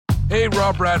Hey,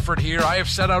 Rob Bradford here. I have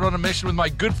set out on a mission with my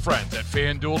good friends at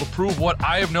FanDuel to prove what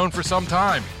I have known for some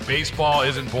time. Baseball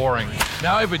isn't boring.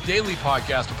 Now I have a daily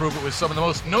podcast to prove it with some of the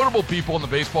most notable people in the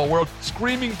baseball world,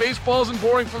 screaming baseball isn't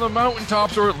boring from the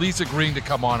mountaintops, or at least agreeing to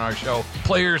come on our show.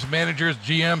 Players, managers,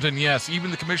 GMs, and yes, even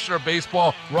the commissioner of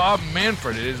baseball, Rob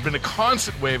Manfred. It has been a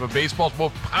constant wave of baseball's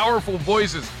most powerful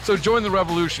voices. So join the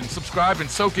revolution. Subscribe and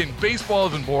soak in Baseball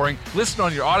Isn't Boring. Listen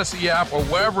on your Odyssey app or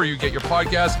wherever you get your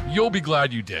podcasts. You'll be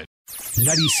glad you did.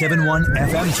 97.1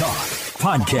 FM Talk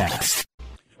Podcast.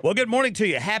 Well, good morning to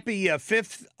you. Happy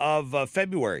 5th of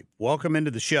February. Welcome into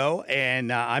the show.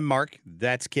 And I'm Mark.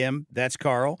 That's Kim. That's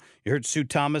Carl. You heard Sue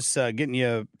Thomas getting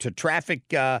you to traffic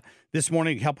this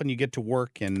morning, helping you get to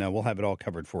work, and we'll have it all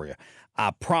covered for you.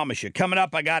 I promise you. Coming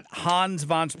up, I got Hans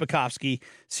von Spakovsky,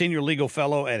 Senior Legal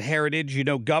Fellow at Heritage. You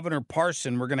know, Governor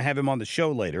Parson, we're going to have him on the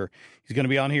show later. He's going to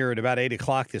be on here at about 8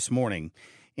 o'clock this morning.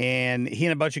 And he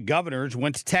and a bunch of governors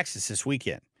went to Texas this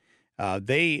weekend.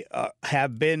 They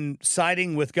have been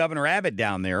siding with Governor Abbott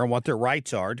down there on what their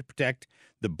rights are to protect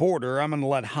the border. I'm going to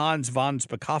let Hans von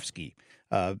Spakovsky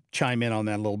chime in on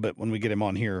that a little bit when we get him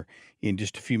on here in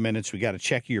just a few minutes. We got to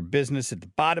check your business at the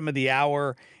bottom of the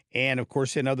hour. And, of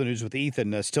course, in other news with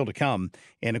Ethan, still to come.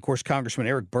 And, of course, Congressman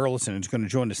Eric Burlison is going to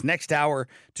join us next hour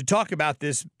to talk about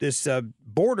this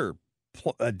border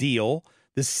deal,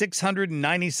 this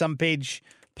 690-some page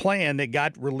plan that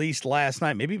got released last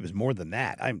night. Maybe it was more than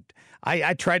that.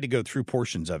 I tried to go through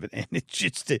portions of it, and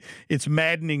it's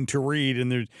maddening to read.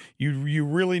 And you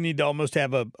really need to almost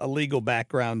have a legal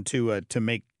background to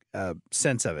make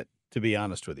sense of it, to be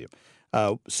honest with you.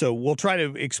 So we'll try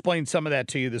to explain some of that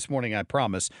to you this morning, I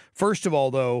promise. First of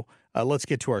all, though, let's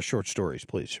get to our short stories,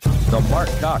 please. The Marc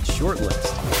Cox Short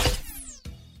List.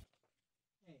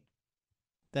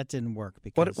 That didn't work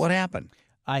because What happened?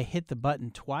 I hit the button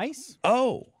twice.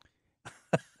 Oh,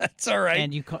 that's all right.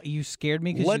 And you scared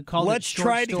me because you called it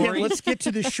short stories. Let's get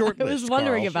to the short list. I was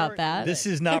wondering Carl. about that. This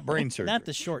is not brain surgery. Not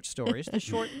the short stories, the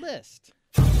short list.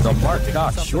 The Marc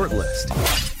Cox Short List.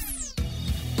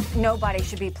 Nobody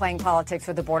should be playing politics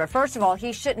with the border. First of all,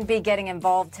 he shouldn't be getting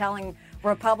involved telling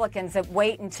Republicans that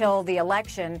wait until the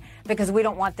election because we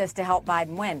don't want this to help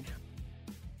Biden win.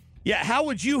 Yeah, how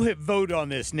would you vote on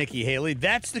this, Nikki Haley?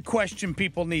 That's the question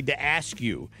people need to ask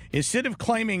you. Instead of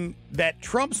claiming that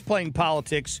Trump's playing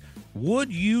politics,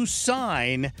 would you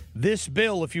sign this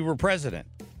bill if you were president?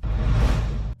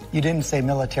 You didn't say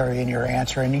military in your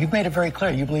answer, and you've made it very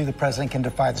clear. You believe the president can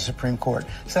defy the Supreme Court.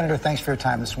 Senator, thanks for your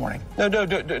time this morning. No,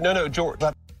 George.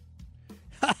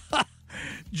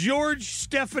 George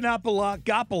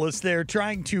Stephanopoulos there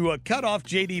trying to cut off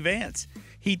J.D. Vance.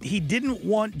 He didn't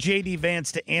want J.D.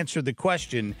 Vance to answer the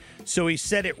question, so he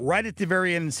said it right at the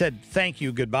very end and said, thank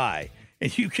you, goodbye.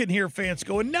 And you can hear Vance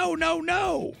going,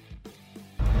 no.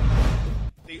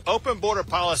 The open border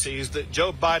policies that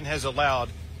Joe Biden has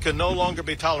allowed can no longer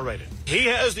be tolerated. He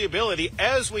has the ability,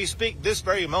 as we speak this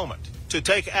very moment, to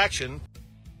take action.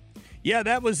 Yeah,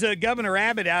 that was Governor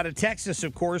Abbott out of Texas,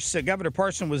 of course. Governor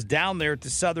Parson was down there at the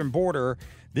southern border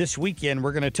this weekend.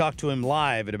 We're going to talk to him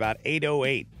live at about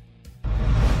 8:08.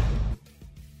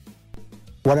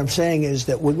 What I'm saying is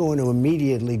that we're going to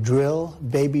immediately drill.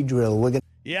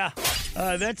 Yeah,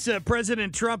 that's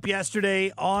President Trump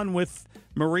yesterday on with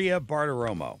Maria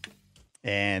Bartiromo.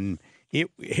 And it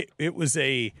was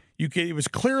it was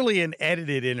clearly an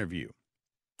edited interview.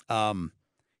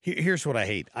 Here's what I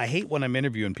hate. I hate when I'm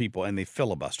interviewing people and they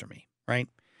filibuster me, right?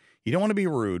 You don't want to be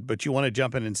rude, but you want to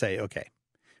jump in and say, okay,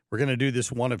 we're going to do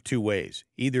this one of two ways.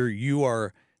 Either you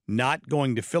are not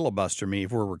going to filibuster me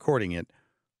if we're recording it,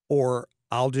 or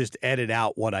I'll just edit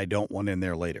out what I don't want in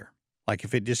there later. Like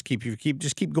if it just keep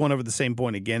going over the same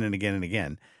point again and again and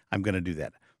again, I'm going to do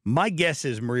that. My guess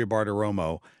is Maria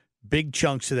Bartiromo, big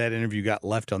chunks of that interview got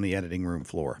left on the editing room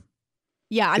floor.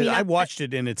 Yeah, I mean, I watched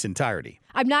it in its entirety.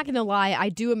 I'm not going to lie. I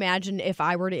do imagine if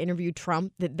I were to interview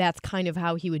Trump, that's kind of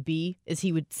how he would be, is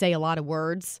he would say a lot of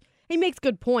words. He makes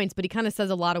good points, but he kind of says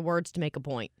a lot of words to make a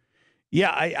point.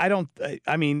 Yeah,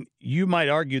 I mean, you might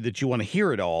argue that you want to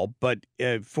hear it all, but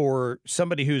for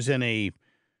somebody who's in a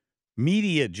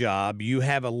media job, you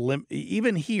have a limit.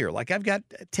 Even here, like I've got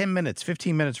 10 minutes,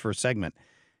 15 minutes for a segment.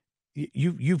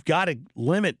 You've got to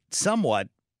limit somewhat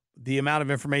the amount of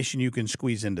information you can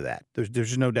squeeze into that.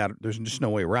 There's no doubt. There's just no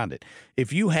way around it.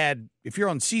 If you're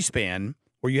on C-SPAN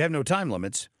where you have no time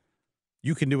limits,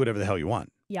 you can do whatever the hell you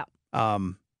want. Yeah.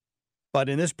 But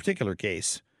in this particular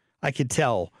case, I could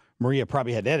tell Maria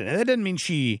probably had to edit. And that doesn't mean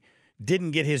she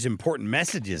didn't get his important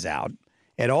messages out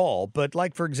at all. But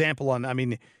like, for example,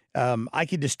 I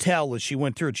could just tell as she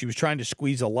went through it, she was trying to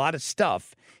squeeze a lot of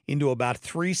stuff into about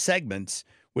 3 segments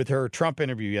with her Trump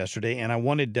interview yesterday, and I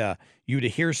wanted you to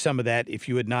hear some of that if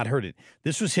you had not heard it.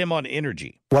 This was him on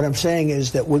energy. What I'm saying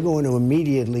is that we're going to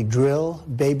immediately drill,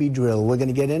 baby drill. We're going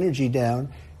to get energy down.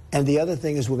 And the other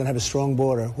thing is we're going to have a strong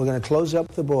border. We're going to close up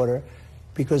the border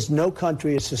because no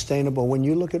country is sustainable. When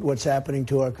you look at what's happening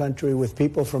to our country with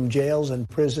people from jails and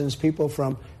prisons, people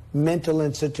from mental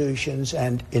institutions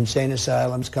and insane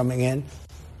asylums coming in,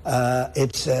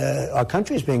 our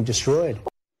country is being destroyed.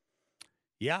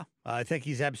 Yeah, I think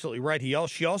he's absolutely right.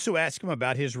 She also asked him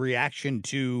about his reaction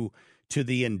to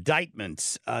the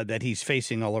indictments that he's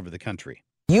facing all over the country.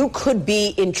 You could be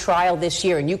in trial this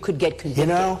year and you could get convicted.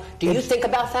 Do you think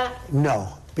about that?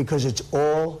 No, because it's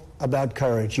all about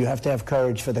courage. You have to have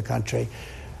courage for the country.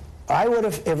 I would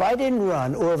have, if I didn't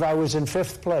run or if I was in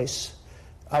 5th place,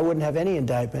 I wouldn't have any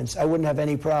indictments. I wouldn't have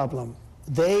any problem.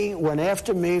 They went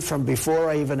after me from before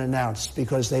I even announced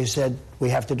because they said we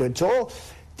have to do it.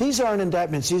 These aren't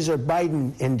indictments. These are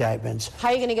Biden indictments. How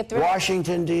are you going to get through?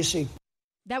 Washington, D.C.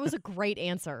 That was a great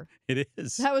answer. It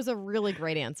is. That was a really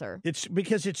great answer. It's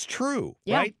because it's true,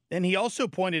 yeah. Right? And he also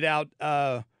pointed out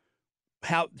how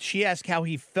she asked how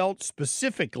he felt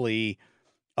specifically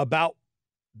about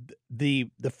the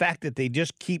fact that they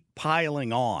just keep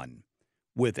piling on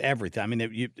with everything. I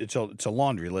mean, it's a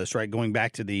laundry list, right? Going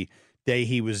back to the day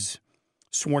he was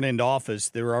sworn into office,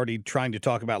 they were already trying to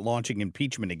talk about launching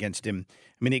impeachment against him.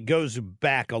 I mean, it goes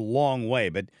back a long way,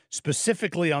 but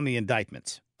specifically on the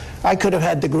indictments. I could have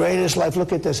had the greatest life.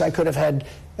 Look at this. I could have had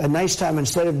a nice time.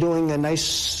 Instead of doing a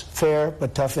nice, fair,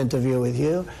 but tough interview with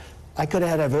you, I could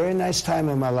have had a very nice time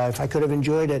in my life. I could have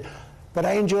enjoyed it. But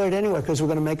I enjoy it anyway because we're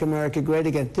going to make America great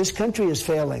again. This country is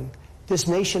failing. This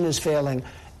nation is failing.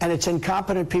 And it's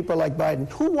incompetent people like Biden.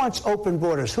 Who wants open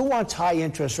borders? Who wants high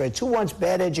interest rates? Who wants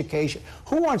bad education?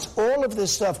 Who wants all of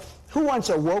this stuff? Who wants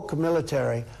a woke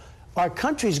military? Our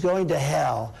country's going to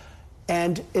hell.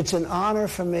 And it's an honor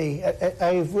for me.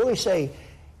 I really say,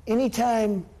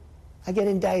 anytime I get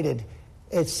indicted,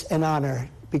 it's an honor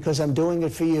because I'm doing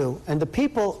it for you. And the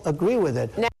people agree with it.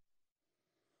 What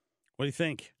do you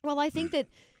think? Well, I think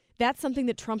that's something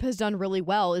that Trump has done really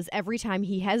well is every time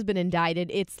he has been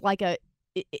indicted, it's like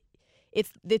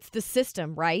it's the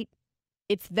system, right?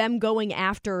 It's them going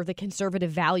after the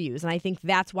conservative values. And I think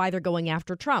that's why they're going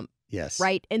after Trump. Yes.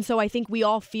 Right. And so I think we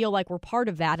all feel like we're part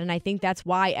of that. And I think that's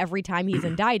why every time he's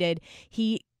indicted,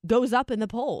 he goes up in the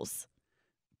polls.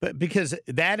 But because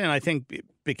that, and I think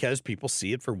because people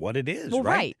see it for what it is. Well,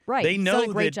 right. They know he's done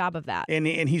a great job of that. And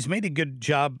he's made a good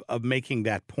job of making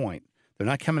that point. They're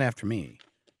not coming after me.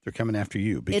 They're coming after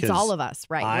you. Because it's all of us,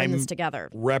 right? We're in this together.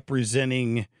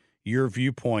 Representing your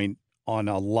viewpoint on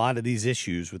a lot of these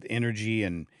issues with energy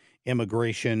and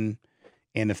immigration.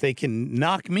 And if they can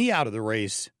knock me out of the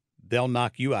race, they'll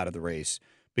knock you out of the race.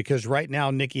 Because right now,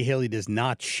 Nikki Haley does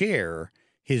not share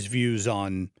his views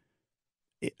on,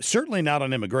 certainly not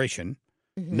on immigration,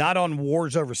 not on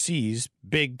wars overseas,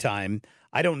 big time.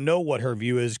 I don't know what her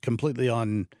view is completely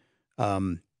on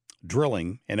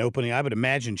drilling and opening. I would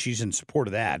imagine she's in support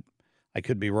of that. I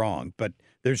could be wrong. But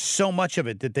there's so much of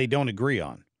it that they don't agree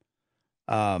on.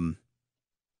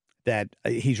 That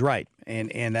he's right.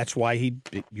 And that's why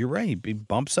you're right, he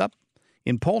bumps up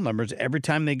in poll numbers every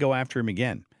time they go after him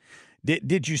again.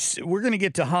 Did you? We're going to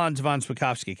get to Hans von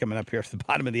Spakovsky coming up here at the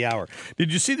bottom of the hour.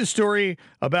 Did you see the story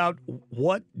about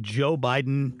what Joe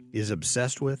Biden is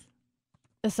obsessed with?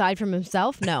 Aside from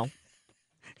himself, no.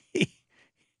 He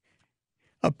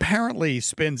apparently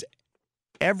spends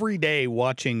every day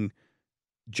watching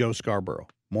Joe Scarborough,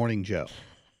 Morning Joe,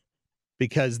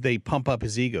 because they pump up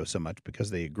his ego so much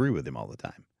because they agree with him all the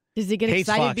time. Does he get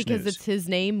excited Fox because News. It's his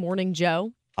name, Morning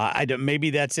Joe? I don't.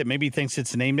 Maybe that's it. Maybe he thinks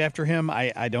it's named after him.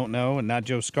 I don't know, and not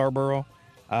Joe Scarborough.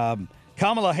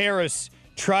 Kamala Harris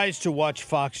tries to watch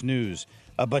Fox News,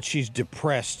 but she's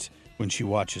depressed when she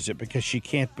watches it because she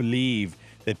can't believe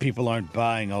that people aren't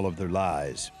buying all of their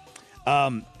lies.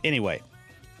 Anyway,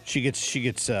 she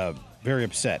gets very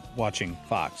upset watching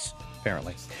Fox,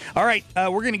 apparently. All right,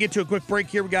 we're going to get to a quick break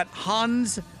here. We got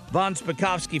Hans von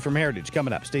Spakovsky from Heritage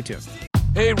coming up. Stay tuned.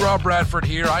 Hey, Rob Bradford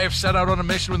here. I have set out on a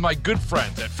mission with my good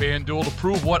friends at FanDuel to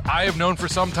prove what I have known for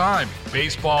some time.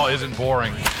 Baseball isn't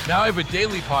boring. Now I have a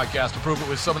daily podcast to prove it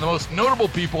with some of the most notable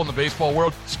people in the baseball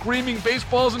world, screaming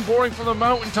baseball isn't boring from the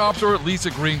mountaintops or at least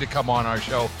agreeing to come on our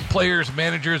show. Players,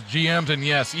 managers, GMs, and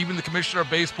yes, even the commissioner of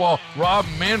baseball, Rob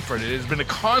Manfred. It has been a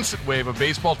constant wave of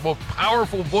baseball's most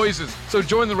powerful voices. So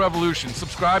join the revolution.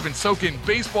 Subscribe and soak in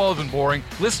Baseball Isn't Boring.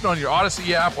 Listen on your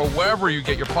Odyssey app or wherever you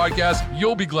get your podcasts.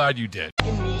 You'll be glad you did.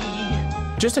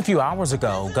 Just a few hours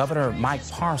ago, Governor Mike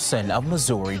Parson of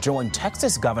Missouri joined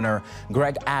Texas Governor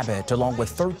Greg Abbott along with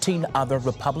 13 other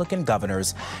Republican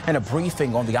governors in a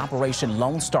briefing on the Operation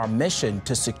Lone Star mission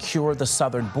to secure the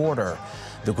southern border.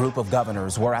 The group of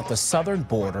governors were at the southern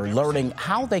border learning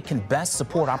how they can best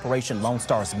support Operation Lone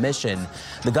Star's mission.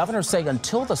 The governors say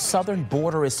until the southern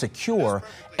border is secure,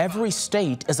 every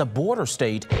state is a border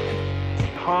state.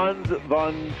 Hans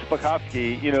von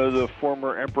Spakovsky, the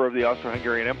former emperor of the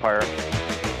Austro-Hungarian Empire.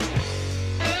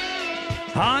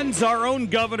 Hans, our own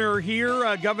governor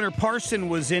here. Governor Parson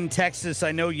was in Texas,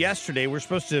 I know, yesterday. We're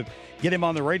supposed to get him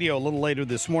on the radio a little later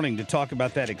this morning to talk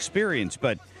about that experience.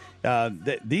 But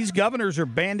these governors are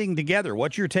banding together.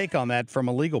 What's your take on that from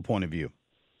a legal point of view?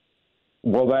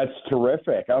 Well, that's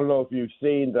terrific. I don't know if you've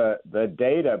seen the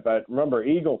data, but remember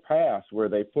Eagle Pass, where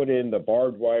they put in the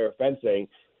barbed wire fencing,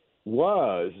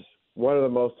 was one of the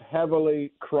most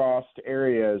heavily crossed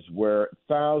areas where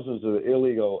thousands of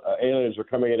illegal aliens were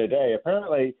coming in a day.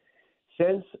 Apparently,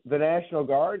 since the National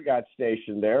Guard got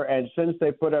stationed there and since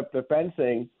they put up the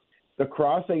fencing, the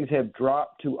crossings have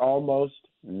dropped to almost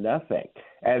nothing.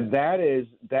 And that is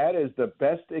the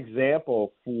best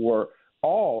example for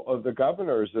all of the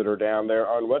governors that are down there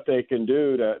on what they can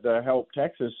do to help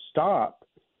Texas stop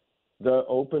the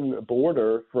open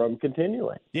border from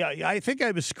continuing. Yeah, I think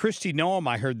it was Kristi Noem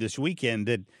I heard this weekend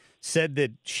that said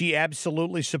that she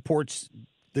absolutely supports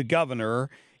the governor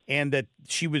and that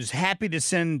she was happy to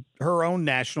send her own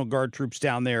National Guard troops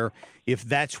down there if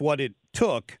that's what it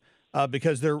took,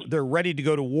 because they're ready to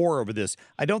go to war over this.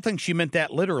 I don't think she meant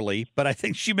that literally, but I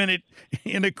think she meant it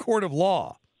in a court of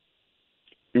law.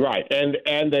 Right, and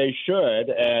they should.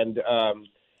 And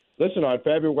listen, on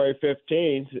February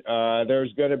 15th,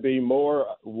 there's going to be more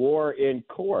war in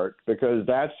court because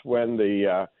that's when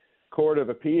the Court of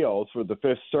Appeals for the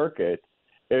Fifth Circuit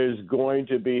is going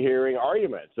to be hearing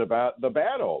arguments about the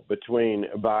battle between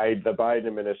the Biden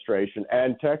administration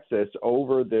and Texas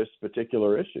over this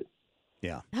particular issue.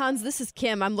 Yeah. Hans, this is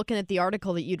Kim. I'm looking at the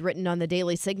article that you'd written on the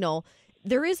Daily Signal.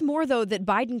 There is more, though, that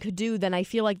Biden could do than I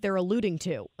feel like they're alluding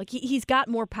to. Like he's got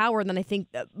more power than I think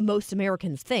most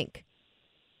Americans think.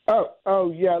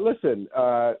 Oh, yeah. Listen,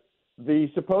 the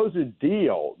supposed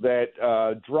deal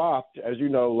that dropped, as you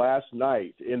know, last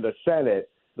night in the Senate,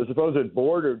 the supposed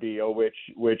border deal, which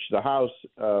the House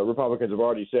Republicans have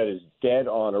already said is dead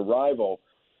on arrival.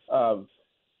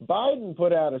 Biden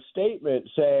put out a statement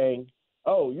saying,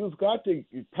 "Oh, you've got to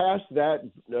pass that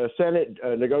Senate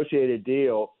negotiated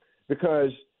deal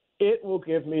because it will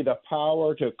give me the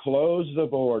power to close the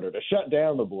border, to shut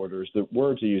down the border," is the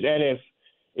word to use. And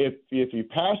if you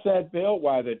pass that bill,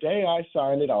 why, the day I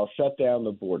sign it, I'll shut down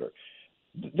the border.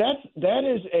 That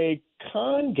is a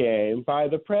con game by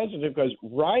the president because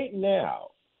right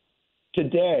now,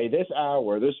 today, this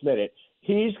hour, this minute,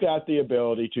 he's got the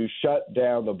ability to shut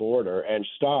down the border and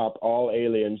stop all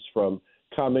aliens from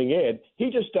coming in. He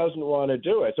just doesn't want to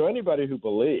do it. So anybody who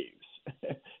believes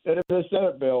that if the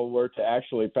Senate bill were to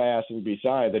actually pass and be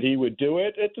signed, that he would do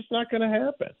it, it's just not going to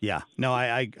happen. Yeah, no,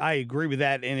 I agree with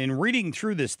that. And in reading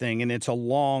through this thing, and it's a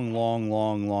long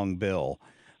bill,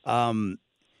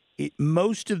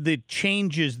 most of the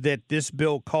changes that this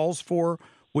bill calls for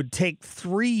would take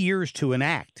 3 years to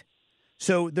enact.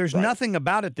 So there's nothing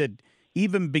about it that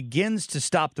even begins to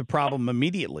stop the problem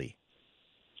immediately.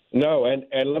 No, and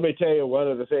let me tell you one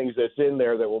of the things that's in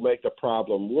there that will make the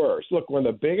problem worse. Look, one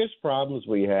of the biggest problems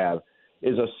we have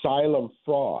is asylum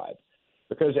fraud,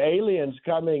 because aliens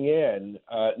coming in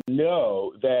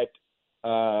know that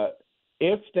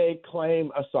if they claim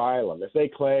asylum, if they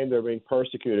claim they're being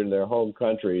persecuted in their home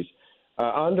countries,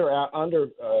 under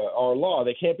our law,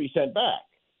 they can't be sent back.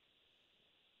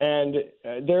 And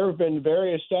there have been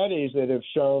various studies that have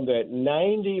shown that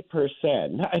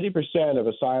 90% of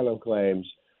asylum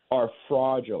claims are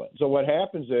fraudulent. So what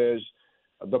happens is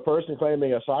the person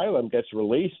claiming asylum gets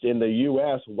released in the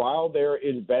U.S. while they're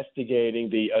investigating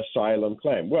the asylum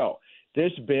claim. Well,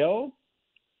 this bill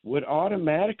would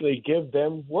automatically give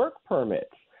them work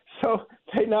permits. So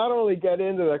they not only get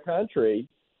into the country,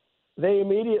 they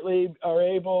immediately are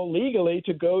able legally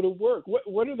to go to work.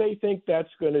 What do they think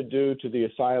that's going to do to the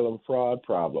asylum fraud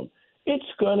problem?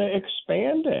 It's going to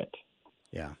expand it.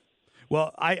 Yeah.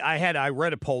 Well, I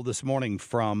read a poll this morning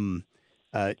from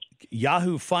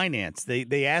Yahoo Finance.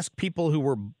 They asked people who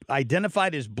were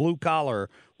identified as blue collar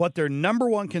what their number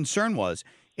one concern was.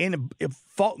 And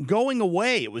going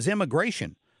away, it was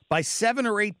immigration. By 7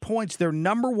 or 8 points, their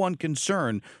number one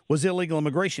concern was illegal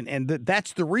immigration. And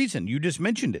that's the reason. You just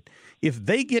mentioned it. If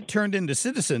they get turned into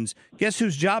citizens, guess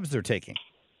whose jobs they're taking?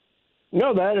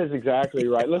 No, that is exactly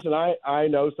right. Listen, I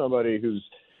know somebody who's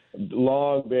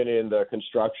long been in the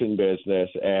construction business,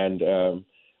 and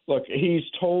look, he's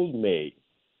told me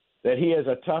that he has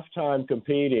a tough time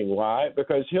competing. Why?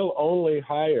 Because he'll only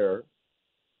hire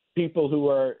people who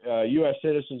are U.S.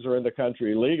 citizens or in the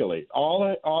country legally.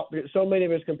 So many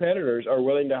of his competitors are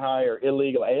willing to hire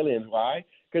illegal aliens. Why?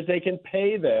 Because they can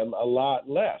pay them a lot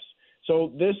less.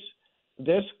 So this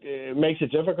makes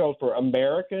it difficult for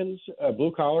Americans,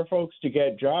 blue-collar folks, to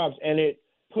get jobs, and it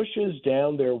pushes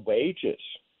down their wages.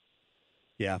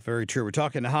 Yeah, very true. We're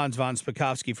talking to Hans von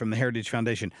Spakovsky from the Heritage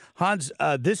Foundation. Hans,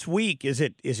 this week, is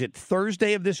it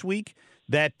Thursday of this week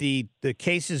that the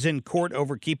case is in court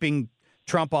over keeping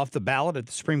Trump off the ballot at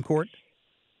the Supreme Court?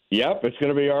 Yep, it's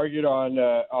going to be argued on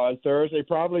Thursday.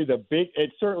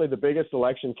 It's certainly the biggest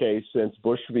election case since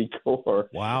Bush v. Gore.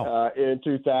 Wow. In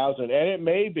 2000, and it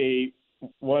may be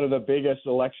one of the biggest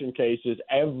election cases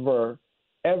ever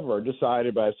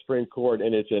decided by the Supreme Court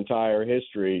in its entire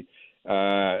history.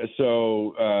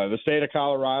 So the state of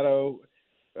Colorado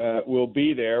will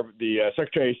be there. The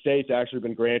Secretary of State's actually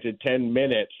been granted 10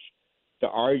 minutes to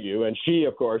argue, and she,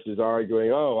 of course, is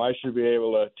arguing, I should be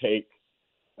able to take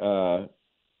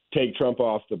Trump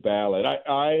off the ballot.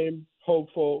 I'm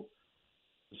hopeful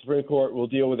the Supreme Court will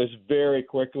deal with this very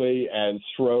quickly and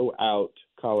throw out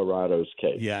Colorado's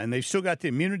case. Yeah, and they've still got the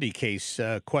immunity case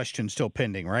question still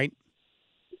pending, right?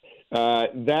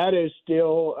 That is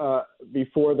still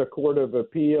before the Court of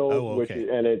Appeals,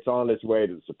 and it's on its way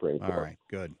to the Supreme Court. All right,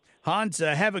 good. Hans,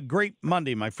 have a great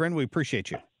Monday, my friend. We appreciate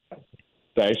you.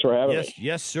 Thanks for having me.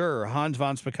 Yes, sir. Hans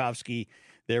von Spakovsky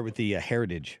there with the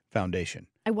Heritage Foundation.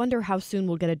 I wonder how soon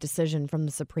we'll get a decision from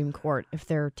the Supreme Court if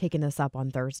they're taking this up on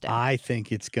Thursday. I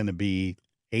think it's going to be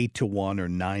 8-1 or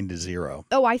 9-0.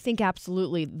 Oh, I think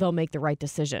absolutely they'll make the right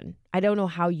decision. I don't know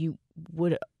how you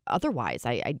would otherwise.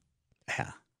 I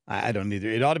don't either.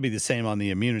 It ought to be the same on the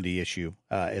immunity issue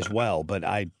as well, but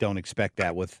I don't expect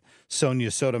that with Sonia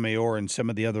Sotomayor and some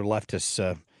of the other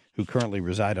leftists who currently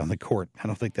reside on the court. I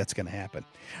don't think that's going to happen.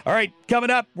 All right,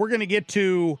 coming up, we're going to get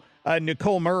to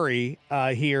Nicole Murray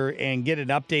here and get an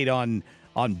update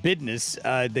on business.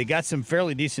 They got some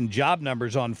fairly decent job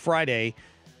numbers on Friday,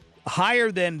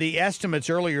 higher than the estimates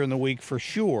earlier in the week for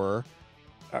sure.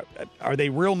 Are they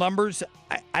real numbers?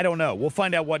 I don't know. We'll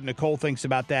find out what Nicole thinks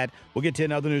about that. We'll get to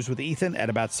another news with Ethan at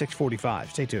about 6:45.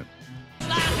 Stay tuned.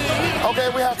 Okay,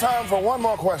 we have time for one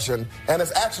more question, and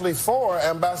it's actually for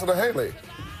Ambassador Haley.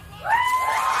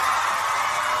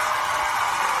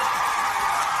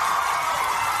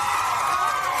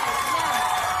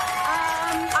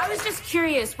 I was just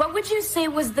curious, what would you say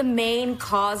was the main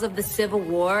cause of the Civil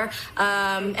War?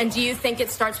 And do you think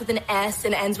it starts with an S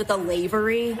and ends with a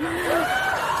lavery?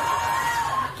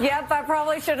 Yep, I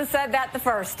probably should have said that the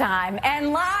first time.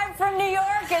 And live from New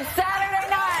York, it's Saturday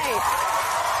night.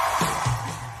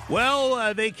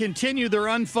 Well, they continue their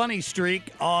unfunny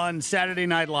streak on Saturday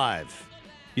Night Live.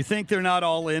 You think they're not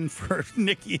all in for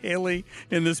Nikki Haley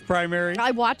in this primary? I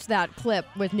watched that clip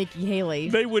with Nikki Haley.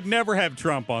 They would never have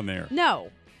Trump on there. No.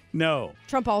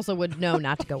 Trump also would know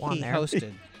not to go on there. He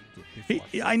hosted.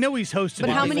 I know he's hosted.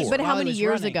 But how many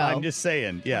years running. ago? I'm just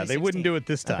saying. Yeah, they wouldn't do it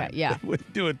this time. Okay, yeah. They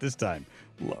wouldn't do it this time.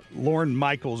 Lorne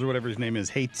Michaels or whatever his name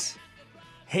is hates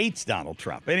Donald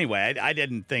Trump. Anyway, I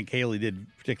didn't think Haley did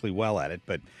particularly well at it,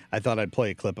 but I thought I'd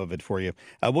play a clip of it for you.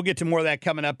 We'll get to more of that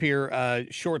coming up here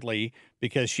shortly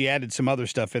because she added some other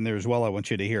stuff in there as well I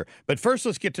want you to hear. But first,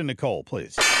 let's get to Nicole,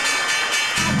 please. All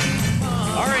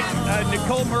right,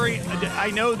 Nicole Murray,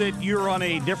 I know that you're on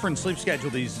a different sleep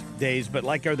schedule these days, but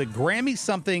are the Grammys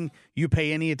something you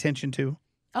pay any attention to?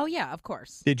 Oh, yeah, of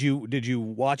course. Did you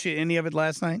watch any of it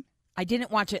last night? I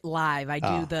didn't watch it live. I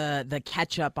do the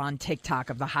catch-up on TikTok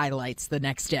of the highlights the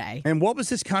next day. And what was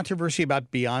this controversy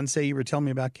about Beyonce you were telling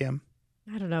me about, Kim?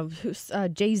 I don't know.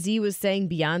 Jay-Z was saying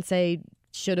Beyonce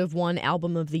should have won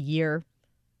Album of the Year.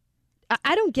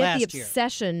 I don't get the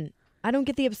obsession. I don't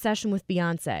get the obsession with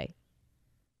Beyonce.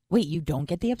 Wait, you don't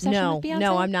get the obsession with Beyonce?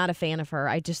 No, I'm not a fan of her.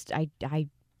 I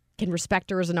can respect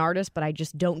her as an artist, but I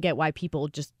just don't get why people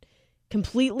just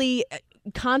completely,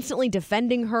 constantly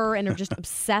defending her and are just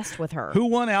obsessed with her. Who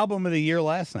won Album of the Year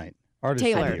last night? Artist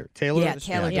Taylor. of the Year. Taylor? Yeah,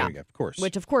 Taylor. Yeah. Of course.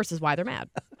 Which, of course, is why they're mad.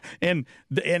 and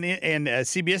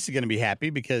CBS is going to be happy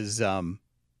because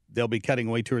they'll be cutting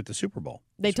away to her at the Super Bowl.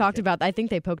 They talked about, I think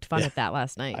they poked fun at that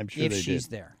last night. I'm sure if they she's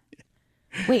did. there.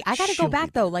 Wait, I got to go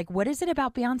back, though. What is it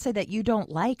about Beyonce that you don't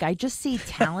like? I just see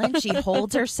talent. She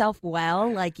holds herself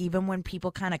well, even when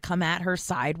people kind of come at her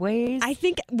sideways. I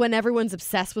think when everyone's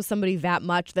obsessed with somebody that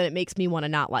much, then it makes me want to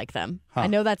not like them. Huh. I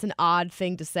know that's an odd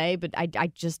thing to say, but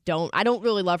I just don't. I don't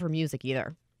really love her music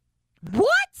either.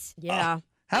 What? Yeah.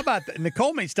 How about that?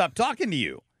 Nicole may stop talking to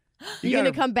you. You going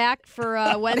to come back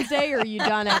for Wednesday, or are you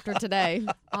done after today?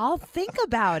 I'll think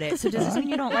about it. So does this mean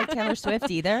you don't like Taylor Swift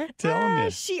either?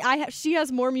 She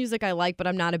has more music I like, but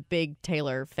I'm not a big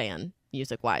Taylor fan,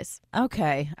 music-wise.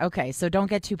 Okay. So don't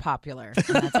get too popular.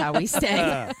 And that's how we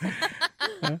stay.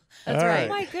 That's right. Oh,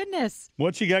 my goodness.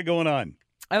 What you got going on?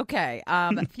 Okay.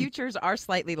 Futures are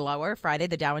slightly lower. Friday,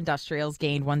 the Dow Industrials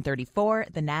gained 134,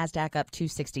 the NASDAQ up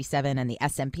 267, and the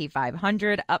S&P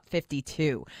 500 up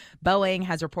 52. Boeing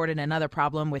has reported another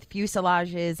problem with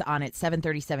fuselages on its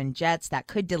 737 jets that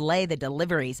could delay the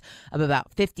deliveries of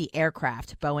about 50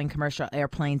 aircraft. Boeing Commercial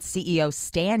Airplanes CEO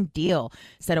Stan Deal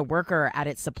said a worker at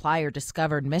its supplier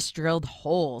discovered misdrilled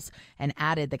holes and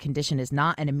added the condition is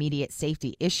not an immediate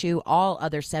safety issue. All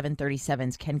other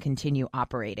 737s can continue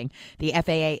operating. The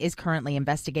FAA is currently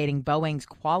investigating Boeing's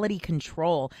quality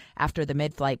control after the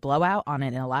mid-flight blowout on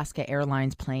an Alaska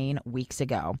Airlines plane weeks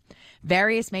ago.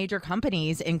 Various major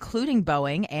companies, including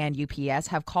Boeing and UPS,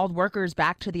 have called workers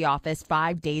back to the office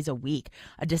 5 days a week.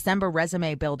 A December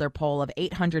Resume Builder poll of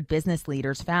 800 business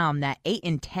leaders found that 8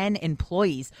 in 10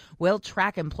 employees will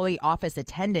track employee office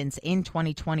attendance in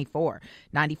 2024.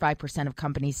 95% of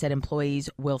companies said employees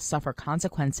will suffer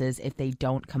consequences if they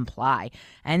don't comply.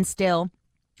 And still,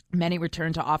 many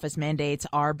return to office mandates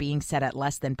are being set at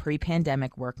less than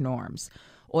pre-pandemic work norms.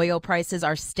 Oil prices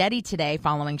are steady today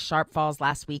following sharp falls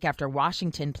last week after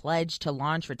Washington pledged to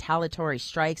launch retaliatory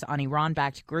strikes on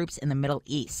Iran-backed groups in the Middle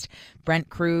East. Brent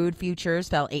crude futures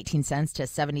fell 18 cents to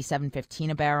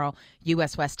 $77.15 a barrel.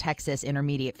 U.S. West Texas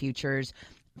Intermediate futures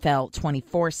fell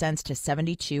 24 cents to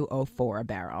 $72.04 a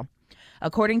barrel.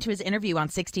 According to his interview on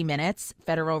 60 Minutes,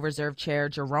 Federal Reserve Chair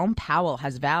Jerome Powell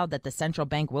has vowed that the central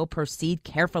bank will proceed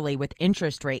carefully with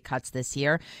interest rate cuts this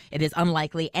year. It is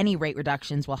unlikely any rate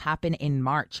reductions will happen in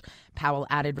March. Powell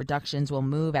added reductions will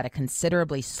move at a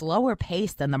considerably slower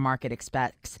pace than the market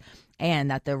expects,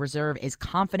 and that the Reserve is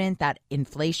confident that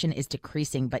inflation is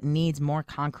decreasing but needs more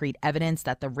concrete evidence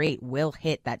that the rate will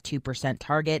hit that 2%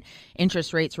 target.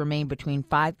 Interest rates remain between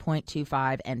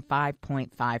 5.25 and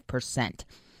 5.5%.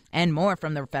 And more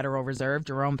from the Federal Reserve.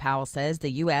 Jerome Powell says the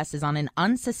U.S. is on an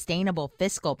unsustainable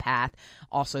fiscal path.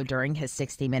 Also during his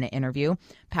 60-minute interview,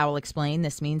 Powell explained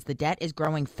this means the debt is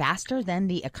growing faster than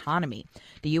the economy.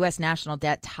 The U.S. national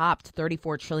debt topped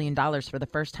 $34 trillion for the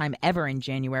first time ever in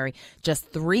January,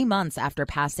 just 3 months after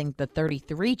passing the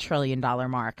 $33 trillion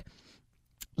mark.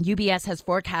 UBS has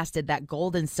forecasted that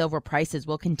gold and silver prices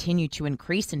will continue to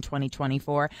increase in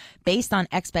 2024 based on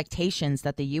expectations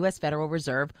that the U.S. Federal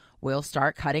Reserve will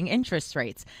start cutting interest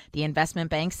rates. The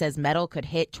investment bank says metal could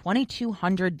hit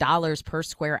 $2,200 per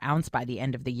square ounce by the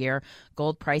end of the year.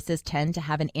 Gold prices tend to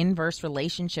have an inverse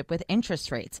relationship with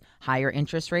interest rates. Higher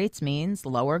interest rates means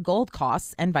lower gold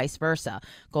costs and vice versa.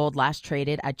 Gold last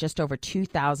traded at just over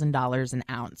 $2,000 an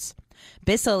ounce.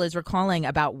 Bissell is recalling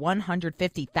about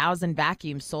 150,000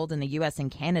 vacuums sold in the U.S.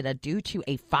 and Canada due to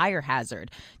a fire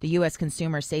hazard. The U.S.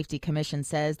 Consumer Safety Commission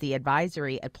says the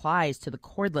advisory applies to the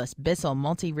cordless Bissell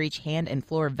multi-reach hand and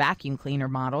floor vacuum cleaner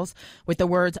models with the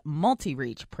words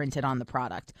multi-reach printed on the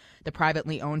product. The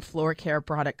privately owned floor care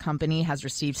product company has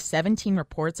received 17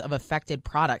 reports of affected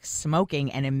products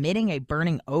smoking and emitting a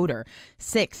burning odor.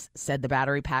 6 said the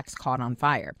battery packs caught on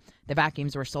fire. The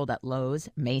vacuums were sold at Lowe's,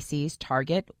 Macy's,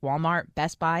 Target, Walmart,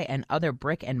 Best Buy, and other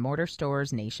brick and mortar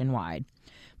stores nationwide.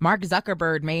 Mark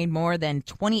Zuckerberg made more than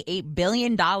 $28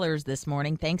 billion this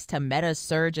morning thanks to Meta's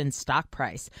surge in stock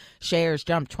price. Shares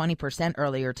jumped 20%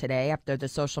 earlier today after the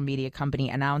social media company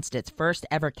announced its first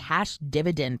ever cash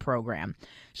dividend program.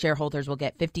 Shareholders will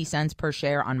get 50 cents per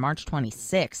share on March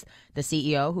 26th. The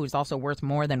CEO, who is also worth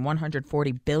more than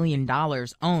 $140 billion,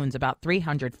 owns about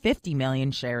 350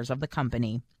 million shares of the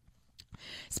company.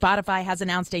 Spotify has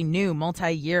announced a new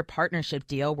multi-year partnership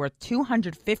deal worth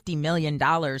 $250 million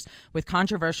with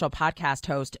controversial podcast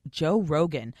host Joe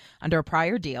Rogan. Under a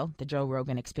prior deal, the Joe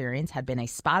Rogan Experience had been a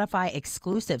Spotify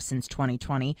exclusive since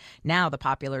 2020. Now the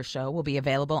popular show will be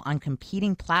available on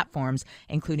competing platforms,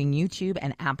 including YouTube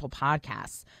and Apple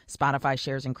Podcasts. Spotify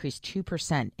shares increased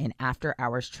 2% in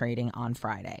after-hours trading on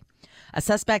Friday. A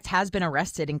suspect has been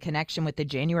arrested in connection with the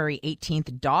January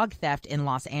 18th dog theft in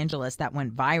Los Angeles that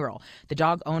went viral. The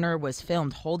dog owner was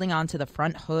filmed holding onto the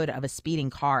front hood of a speeding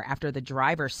car after the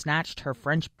driver snatched her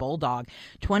French bulldog.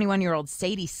 21-year-old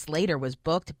Sadie Slater was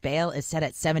booked. Bail is set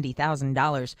at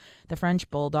 $70,000. The French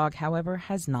bulldog, however,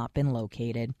 has not been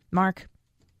located. Mark?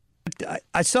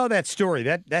 I saw that story.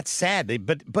 That's sad.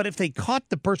 But if they caught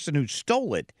the person who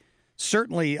stole it,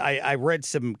 certainly I read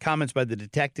some comments by the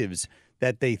detectives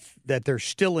that they're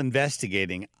still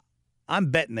investigating.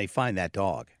 I'm betting they find that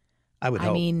dog. I would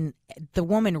hope. I mean, the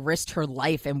woman risked her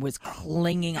life and was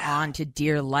clinging on to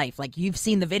dear life. Like, you've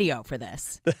seen the video for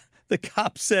this. The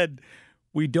cop said,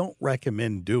 we don't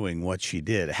recommend doing what she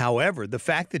did. However, the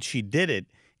fact that she did it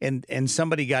and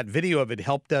somebody got video of it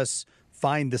helped us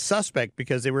find the suspect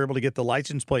because they were able to get the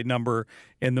license plate number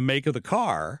and the make of the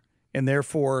car, and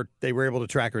therefore they were able to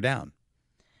track her down.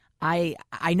 I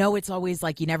know it's always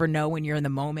like you never know when you're in the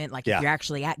moment, like if you're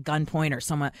actually at gunpoint or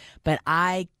someone, but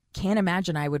I can't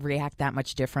imagine I would react that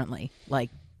much differently. Like,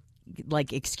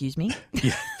 excuse me?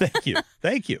 Yeah,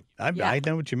 thank you. I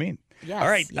know what you mean. Yes, all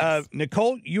right, yes.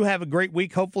 Nicole, you have a great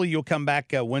week. Hopefully you'll come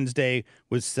back Wednesday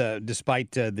with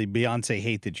despite the Beyonce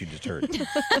hate that you just heard.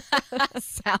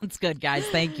 Sounds good, guys.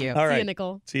 Thank you. All right. See you,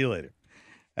 Nicole. See you later.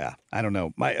 Yeah, I don't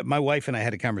know. My wife and I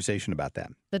had a conversation about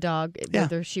that. The dog,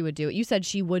 whether she would do it. You said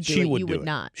she would do it. You would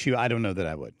not. I don't know that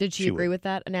I would. Did she agree with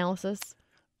that analysis?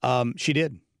 She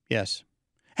did. Yes.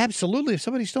 Absolutely. If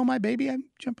somebody stole my baby, I'd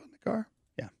jump on the car.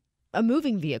 Yeah. A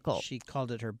moving vehicle. She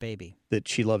called it her baby. That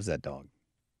she loves that dog.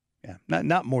 Yeah.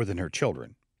 Not more than her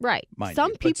children. Right.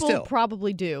 Some people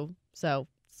probably do. So.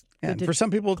 Yeah, and for some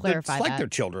people, it's like their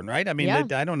children, right? I mean,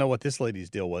 I don't know what this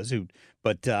lady's deal was,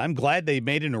 but I'm glad they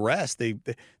made an arrest.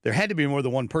 There had to be more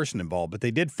than one person involved, but they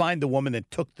did find the woman that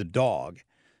took the dog.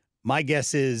 My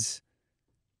guess is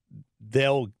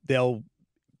they'll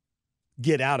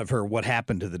get out of her what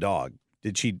happened to the dog.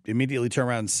 Did she immediately turn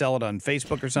around and sell it on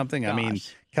Facebook or something? I mean,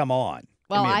 come on.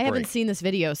 Well, I haven't seen this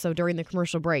video, so during the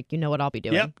commercial break, you know what I'll be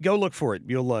doing. Yep, go look for it.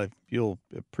 You'll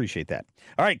appreciate that.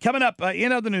 All right, coming up,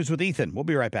 in other news with Ethan. We'll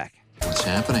be right back. What's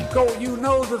happening? Go, you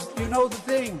know the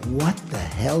thing. What the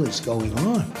hell is going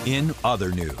on? In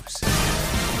other news.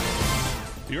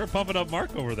 You were pumping up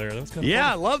Mark over there. That's kind of fun.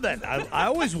 I love that. I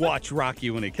always watch Rocky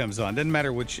when it comes on. Doesn't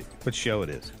matter which show it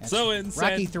is. So in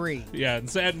Rocky 3. Yeah, in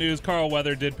sad news, Carl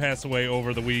Weather did pass away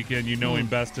over the weekend. You know him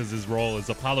best as his role as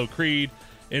Apollo Creed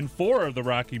in 4 of the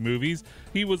Rocky movies.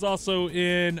 He was also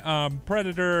in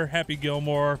Predator, Happy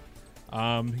Gilmore.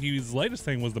 His latest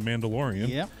thing was The Mandalorian.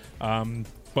 Yep.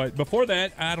 But before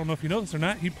that, I don't know if you know this or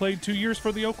not, he played 2 years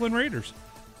for the Oakland Raiders.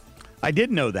 I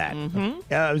did know that.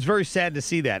 Mm-hmm. It was very sad to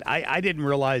see that. I didn't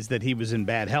realize that he was in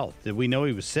bad health. Did we know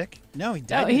he was sick? No, he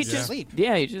died in his sleep.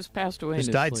 Yeah, he just passed away.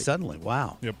 Just died suddenly.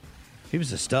 Wow. Yep. He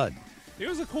was a stud. He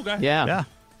was a cool guy. Yeah.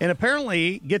 And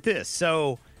apparently, get this.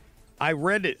 So I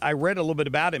read a little bit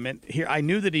about him, and here I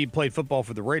knew that he played football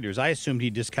for the Raiders. I assumed he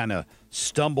just kind of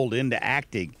stumbled into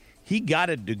acting. He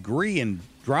got a degree in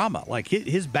drama. Like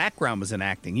his background was in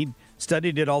acting. He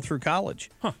studied it all through college.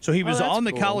 Huh. So he was on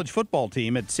the cool. college football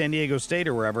team at San Diego State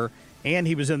or wherever, and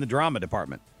he was in the drama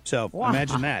department. So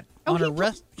imagine that.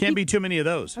 Can't be too many of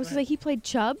those. I was going to say, he played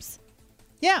Chubbs?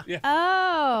 Yeah.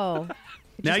 Oh.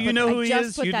 Now you know who he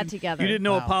is. Put that together. You didn't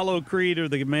know Apollo Creed or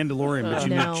the Mandalorian, but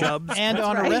you knew Chubbs. And That's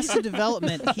on right. Arrested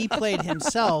Development, he played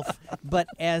himself, but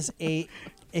as a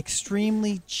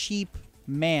extremely cheap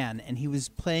man, and he was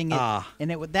playing it,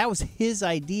 and that was his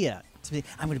idea.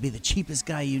 I'm going to be the cheapest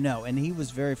guy you know, and he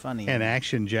was very funny. And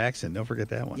Action Jackson, don't forget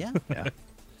that one. Yeah.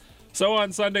 So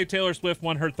on Sunday, Taylor Swift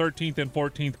won her 13th and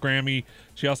 14th Grammy.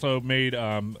 She also made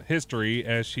history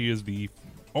as she is the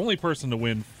only person to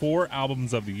win 4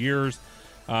 albums of the years.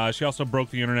 She also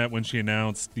broke the internet when she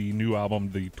announced the new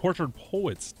album, The Tortured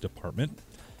Poets Department.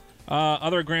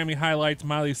 Other Grammy highlights,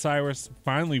 Miley Cyrus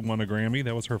finally won a Grammy.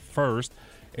 That was her first.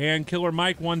 And Killer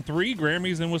Mike won 3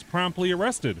 Grammys and was promptly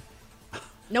arrested.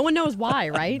 No one knows why,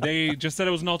 right? They just said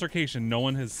it was an altercation. No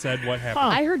one has said what happened.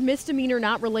 I heard misdemeanor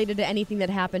not related to anything that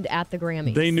happened at the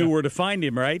Grammys. They knew where to find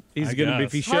him, right? He's going to be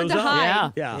if he shows Hard to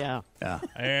up. hide. Yeah.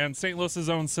 And St. Louis's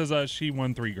own SZA, she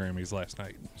won 3 Grammys last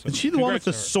night. So Is she the one with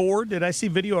the congrats to her. sword? Did I see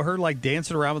video of her like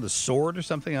dancing around with a sword or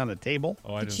something on a table?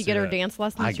 Oh, I Did didn't she see get her that. dance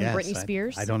lessons I from guess. Britney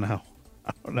Spears? I don't know.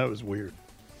 I don't know. It was weird.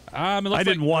 It looks I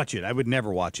didn't like- watch it. I would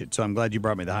never watch it. So I'm glad you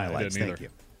brought me the highlights. didn't Thank either. you.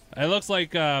 It looks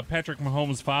like Patrick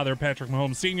Mahomes' father, Patrick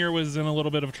Mahomes Sr., was in a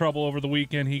little bit of trouble over the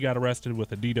weekend. He got arrested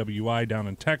with a DWI down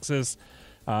in Texas.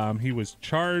 He was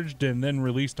charged and then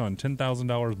released on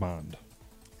 $10,000 bond.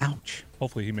 Ouch.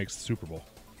 Hopefully he makes the Super Bowl.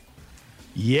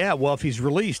 Yeah, well, if he's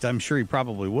released, I'm sure he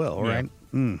probably will, Yeah.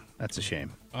 right? That's a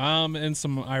shame. And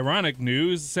some ironic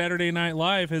news, Saturday Night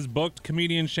Live has booked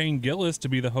comedian Shane Gillis to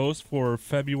be the host for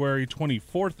February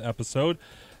 24th episode.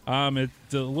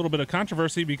 It's a little bit of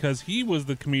controversy because he was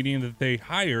the comedian that they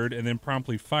hired and then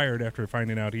promptly fired after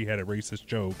finding out he had a racist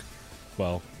joke,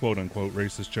 well, quote-unquote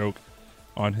racist joke,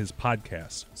 on his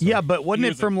podcast. So yeah, but wasn't he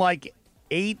it was from like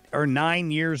 8 or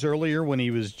 9 years earlier when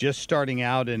he was just starting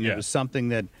out and Yeah. it was something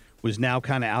that was now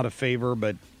kind of out of favor,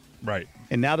 but Right.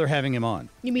 And now they're having him on.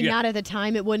 You mean not at the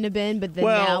time it wouldn't have been, but then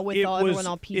now with everyone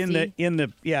all PC?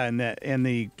 In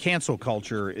the cancel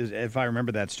culture, is if I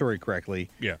remember that story correctly.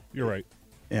 Yeah, you're right.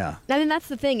 Yeah. I mean, that's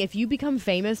the thing. If you become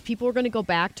famous, people are going to go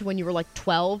back to when you were like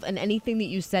 12, and anything that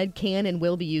you said can and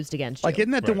will be used against you. Like,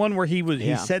 isn't that the one where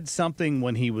he said something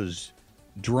when he was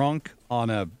drunk on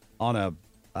a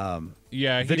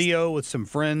video with some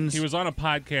friends? He was on a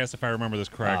podcast, if I remember this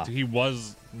correct. He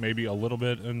was maybe a little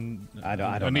bit I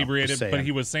don't inebriated, know. but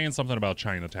he was saying something about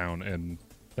Chinatown, and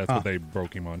that's what they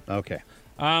broke him on. Okay.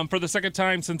 For the second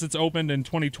time since it's opened in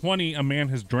 2020, a man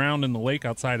has drowned in the lake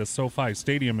outside of SoFi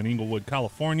Stadium in Inglewood,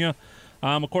 California.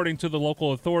 According to the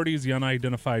local authorities, the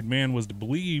unidentified man was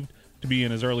believed to be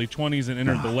in his early 20s and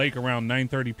entered the lake around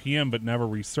 9:30 p.m. but never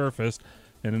resurfaced.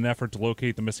 In an effort to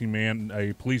locate the missing man,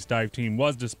 a police dive team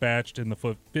was dispatched in the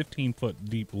 15-foot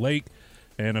deep lake,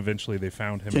 and eventually they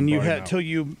found him. And you had till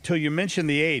you mentioned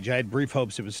the age, I had brief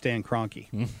hopes it was Stan Kroenke.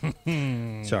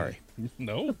 Sorry.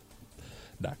 No.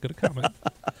 Not going to comment.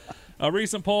 A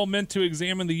recent poll meant to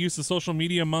examine the use of social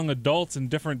media among adults in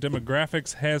different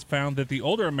demographics has found that the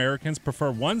older Americans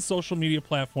prefer one social media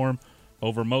platform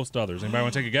over most others. Anybody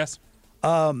want to take a guess?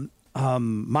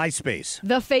 MySpace.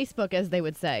 The Facebook, as they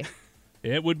would say.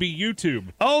 It would be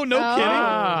YouTube. Oh, no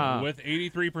kidding. With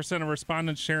 83% of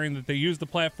respondents sharing that they use the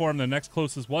platform, the next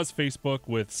closest was Facebook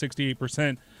with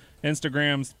 68%.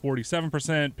 Instagram's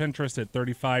 47%, Pinterest at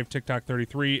 35%, TikTok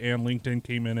 33%, and LinkedIn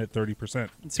came in at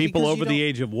 30%. People over the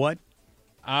age of what?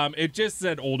 It just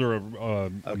said older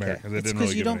Americans. It's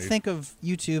because you don't think of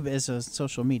YouTube as a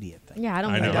social media thing. Yeah, I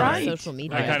don't think of it as social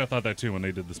media. I kind of thought that too when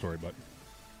they did the story, but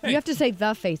you have to say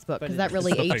the Facebook because that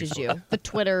really ages you. The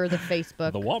Twitter, the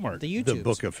Facebook, the Walmart, the YouTube, the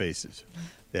Book of Faces.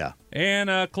 Yeah. And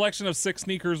a collection of 6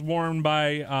 sneakers worn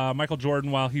by Michael Jordan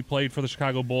while he played for the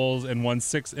Chicago Bulls and won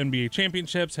 6 NBA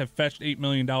championships have fetched $8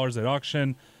 million at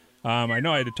auction. I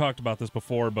know I had talked about this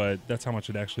before, but that's how much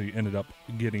it actually ended up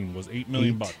getting was $8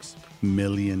 million. $8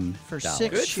 million. For 6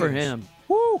 Good shoes. for him.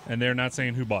 Woo! And they're not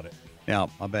saying who bought it.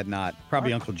 No, I'll bet not.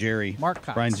 Probably Uncle Jerry. Marc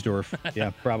Cox. Reinsdorf. Yeah,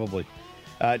 probably.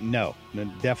 No,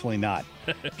 definitely not.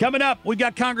 Coming up, we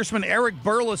got Congressman Eric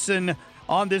Burlison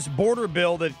on this border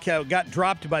bill that got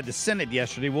dropped by the Senate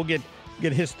yesterday. We'll get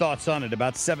his thoughts on it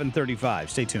about 7:35.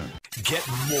 Stay tuned. Get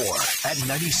more at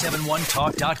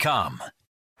 971talk.com.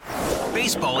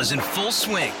 Baseball is in full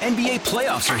swing. NBA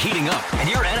playoffs are heating up, and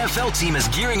your NFL team is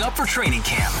gearing up for training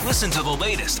camp. Listen to the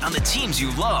latest on the teams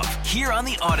you love here on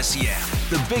the Odyssey app.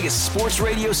 The biggest sports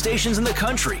radio stations in the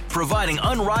country, providing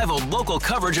unrivaled local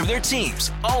coverage of their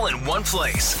teams, all in one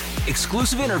place.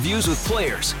 Exclusive interviews with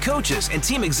players, coaches, and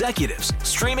team executives,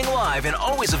 streaming live and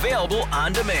always available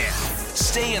on demand.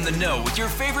 Stay in the know with your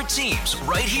favorite teams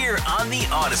right here on the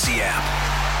Odyssey app.